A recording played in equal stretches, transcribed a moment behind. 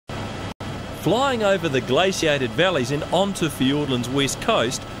Flying over the glaciated valleys and onto Fiordland's west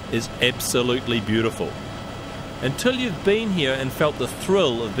coast is absolutely beautiful. Until you've been here and felt the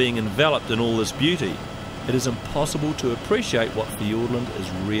thrill of being enveloped in all this beauty, it is impossible to appreciate what Fiordland is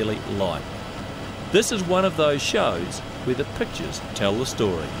really like. This is one of those shows where the pictures tell the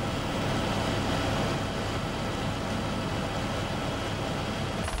story.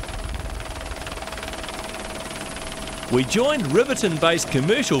 We joined Riverton-based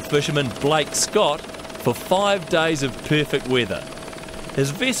commercial fisherman Blake Scott for 5 days of perfect weather. His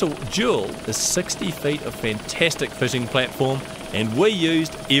vessel, Jewel, is 60 feet of fantastic fishing platform, and we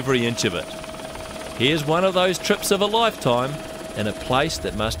used every inch of it. Here's one of those trips of a lifetime in a place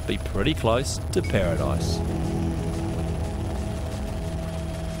that must be pretty close to paradise.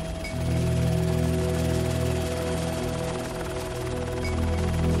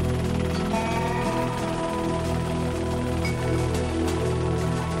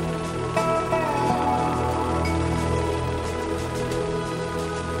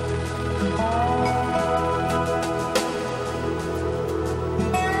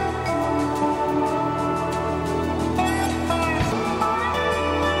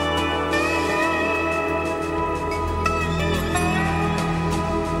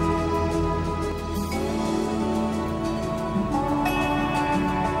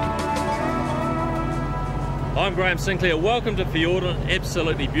 I'm Graeme Sinclair, welcome to Fiordland.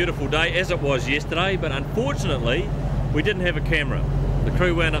 Absolutely beautiful day as it was yesterday, but unfortunately we didn't have a camera. The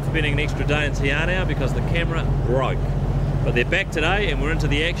crew wound up spending an extra day in Tianau because the camera broke. But they're back today and we're into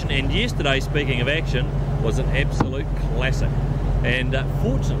the action, and yesterday, speaking of action, was an absolute classic. And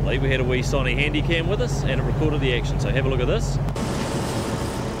fortunately we had a wee Sony Handycam with us and it recorded the action, so have a look at this.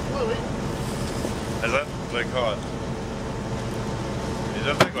 Is it? Blue cod. He's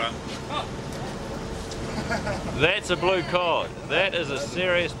a big one. Oh. That's a blue cod. That is a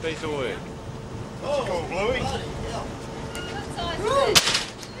serious piece of work. Oh, cool, Bluey.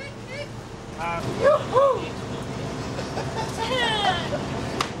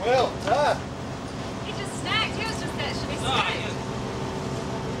 Well done. He just snagged. He was just actually snagged.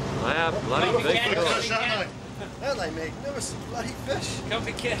 They are bloody big fish. Aren't they magnificent bloody fish?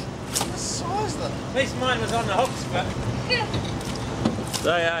 Comfy kid. The size of them. At least mine was on the hooks, but...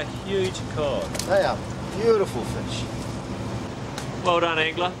 They are huge cod. They are beautiful fish. Well done,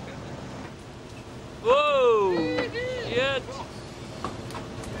 angler. Whoa! Yeah.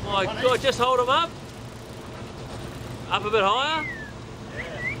 My God, just hold them up. Up a bit higher.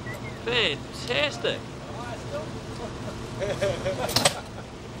 Fantastic.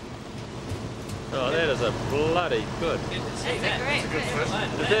 Oh, that is a bloody good. Good to see That's a great fish.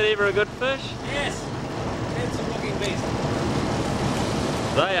 Is that ever a good fish? Yes. Handsome looking beast.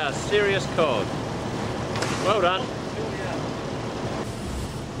 They are serious cod. Well done.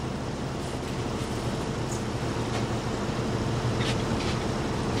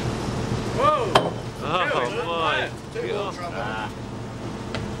 Whoa! Oh my God.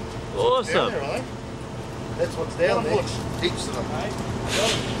 Awesome. Down there, eh? That's what's down there. Heaps of them.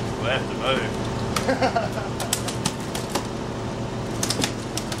 We'll have to move.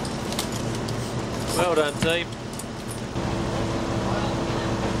 Well done, team.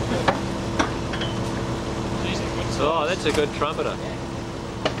 Oh, that's a good trumpeter.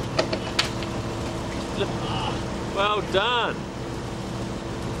 Well done.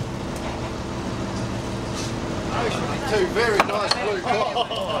 Two very nice blue cod. Oh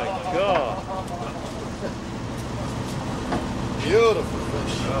my God. Beautiful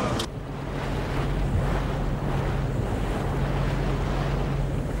fish.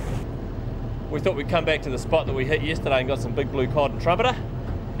 We thought we'd come back to the spot that we hit yesterday and got some big blue cod and trumpeter.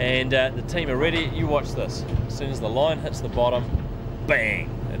 And the team are ready. You watch this. As soon as the line hits the bottom, bang,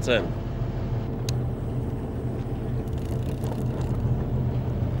 it's in.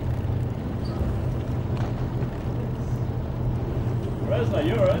 Resla,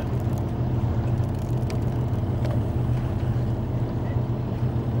 you're in.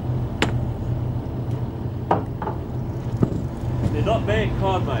 They're not bad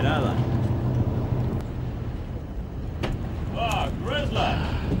cod, mate, are they? Oh, Grizzler!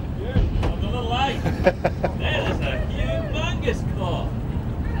 On the little lake. That is a humongous cod.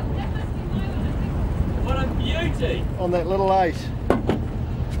 What a beauty! On that little 8.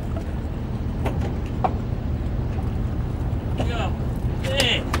 God,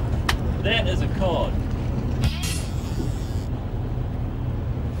 man, that is a cod.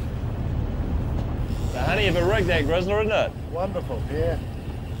 The honey of a rig, that Grizzler, isn't it? Wonderful, yeah.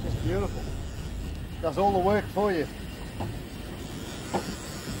 Just beautiful. Does all the work for you.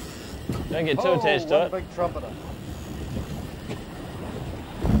 Don't get too attached to one it. big trumpeter.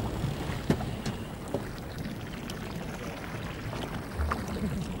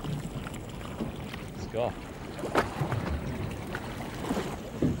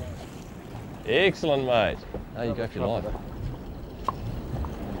 Excellent, mate. There you go if you like.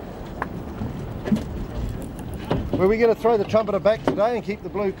 Were we going to throw the trumpeter back today and keep the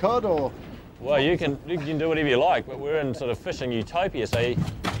blue cod, or? Well, you can do whatever you like, but we're in sort of fishing utopia, so you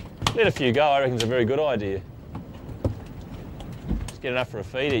let a few go. I reckon it's a very good idea. Just get enough for a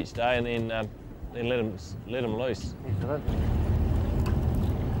feed each day, and then let them loose.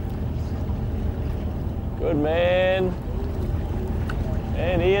 Good man.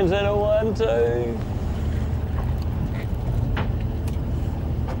 And Ian's in a 1-2.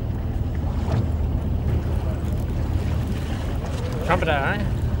 Trumpeter, eh?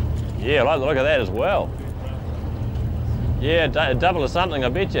 Yeah, I like the look of that as well. Yeah, a double or something, I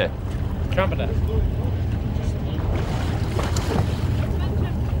bet you. Trumpeter.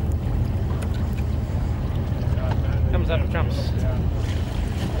 Comes out of trumps.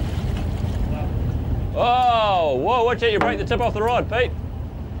 Oh, whoa, watch out, you break the tip off the rod, Pete.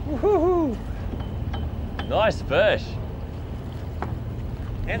 Woohoo! Nice fish.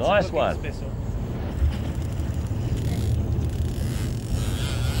 Nice one.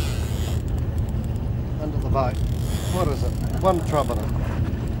 Under the boat. What is it? One trumpeter.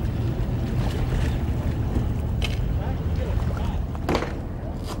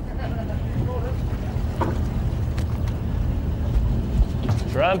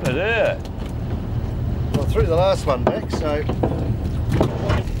 Trumpeter. Well, threw the last one back, so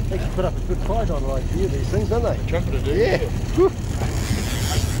they can put up a good fight on like a few of these things, don't they? Trumpeter do. Yeah. Whew.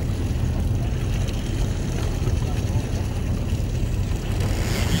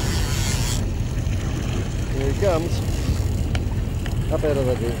 Here he comes. Up out of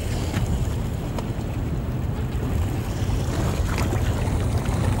the deck.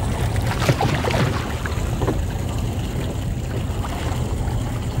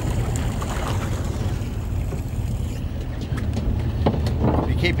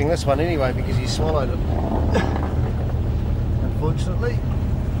 Keeping this one anyway because he swallowed it. Unfortunately.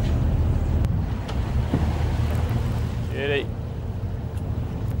 Beauty.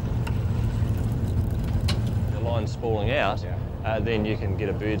 The line's spooling out, then you can get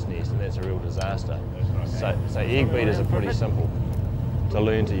a bird's nest, and that's a real disaster. So egg beaters are pretty simple to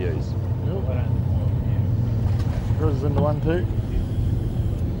learn to use. Yours into 1-2?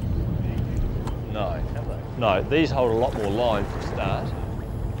 No, these hold a lot more line for start.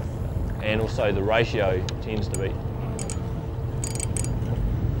 And also the ratio tends to be.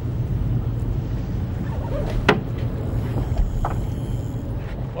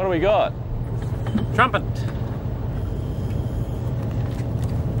 What do we got? Trumpet.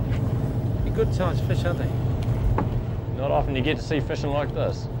 They're good sized fish, aren't they? Not often you get to see fishing like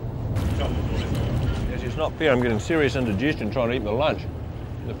this. Yes, it's not fair. I'm getting serious indigestion trying to eat my lunch.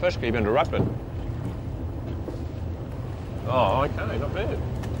 The fish keep interrupting. Oh, okay, not bad.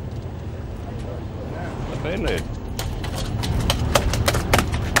 Bad lad.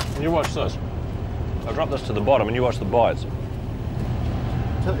 You watch this. I'll drop this to the bottom and you watch the bites.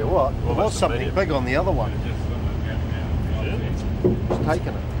 Tell you what, there was something big on the other one. It's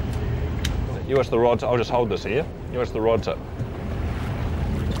taken it. You watch the rod tip. I'll just hold this here. You watch the rod tip.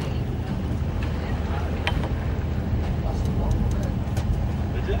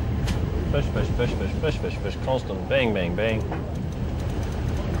 Fish, fish, fish, fish, fish, fish, fish. Constant bang, bang, bang.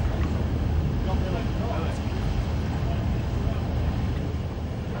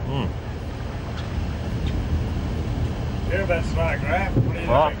 You're a bit slow, Graeme. What are you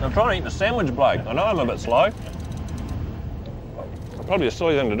Right, doing? I'm trying to eat the sandwich, Blake. I know I'm a bit slow. Probably a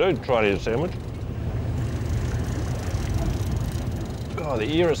silly thing to do to try to eat a sandwich. God, the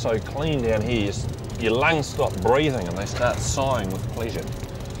air is so clean down here. Your lungs stop breathing and they start sighing with pleasure.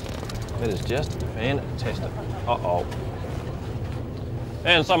 That is just fantastic. Uh-oh.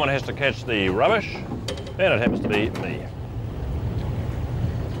 And someone has to catch the rubbish, and it happens to be me.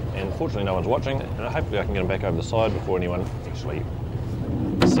 And fortunately no one's watching, and hopefully I can get them back over the side before anyone actually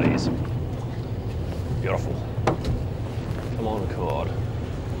sees. Beautiful. Come on, cod.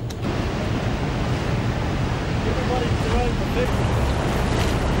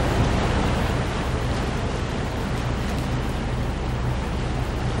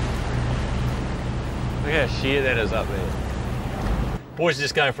 Look how sheer that is up there. Boys are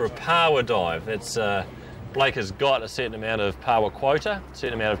just going for a power dive. That's Blake has got a certain amount of power quota, a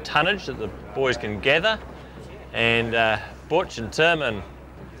certain amount of tonnage that the boys can gather, and Butch and Tim and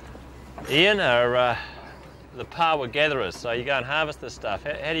Ian are the power gatherers. So you go and harvest this stuff.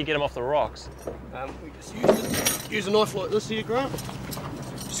 How do you get them off the rocks? We just use a knife like this here, Grant.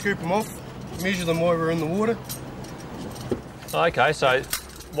 Scoop them off, measure them while we're in the water. Okay, so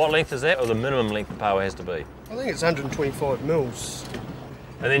what length is that, or the minimum length the power has to be? I think it's 125 mils.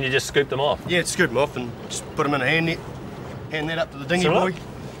 And then you just scoop them off? Yeah, scoop them off and just put them in a hand net. Hand that up to the dinghy boy.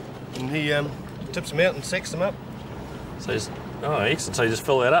 And he tips them out and sacks them up. So just, oh, excellent. So you just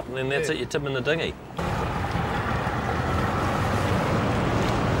fill that up and then that's it, you tip them in the dinghy.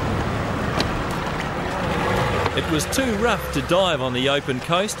 It was too rough to dive on the open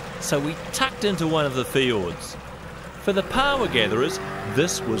coast, so we tucked into one of the fjords. For the power gatherers,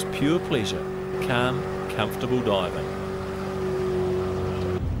 this was pure pleasure. Calm, comfortable diving.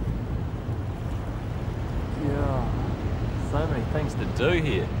 Yeah, so many things to do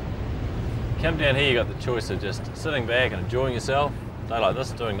here. Come down here, you got the choice of just sitting back and enjoying yourself, a day like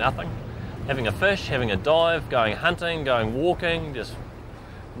this, doing nothing, having a fish, having a dive, going hunting, going walking, just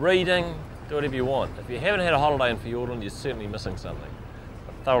reading, do whatever you want. If you haven't had a holiday in Fiordland, you're certainly missing something.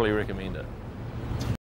 I thoroughly recommend it.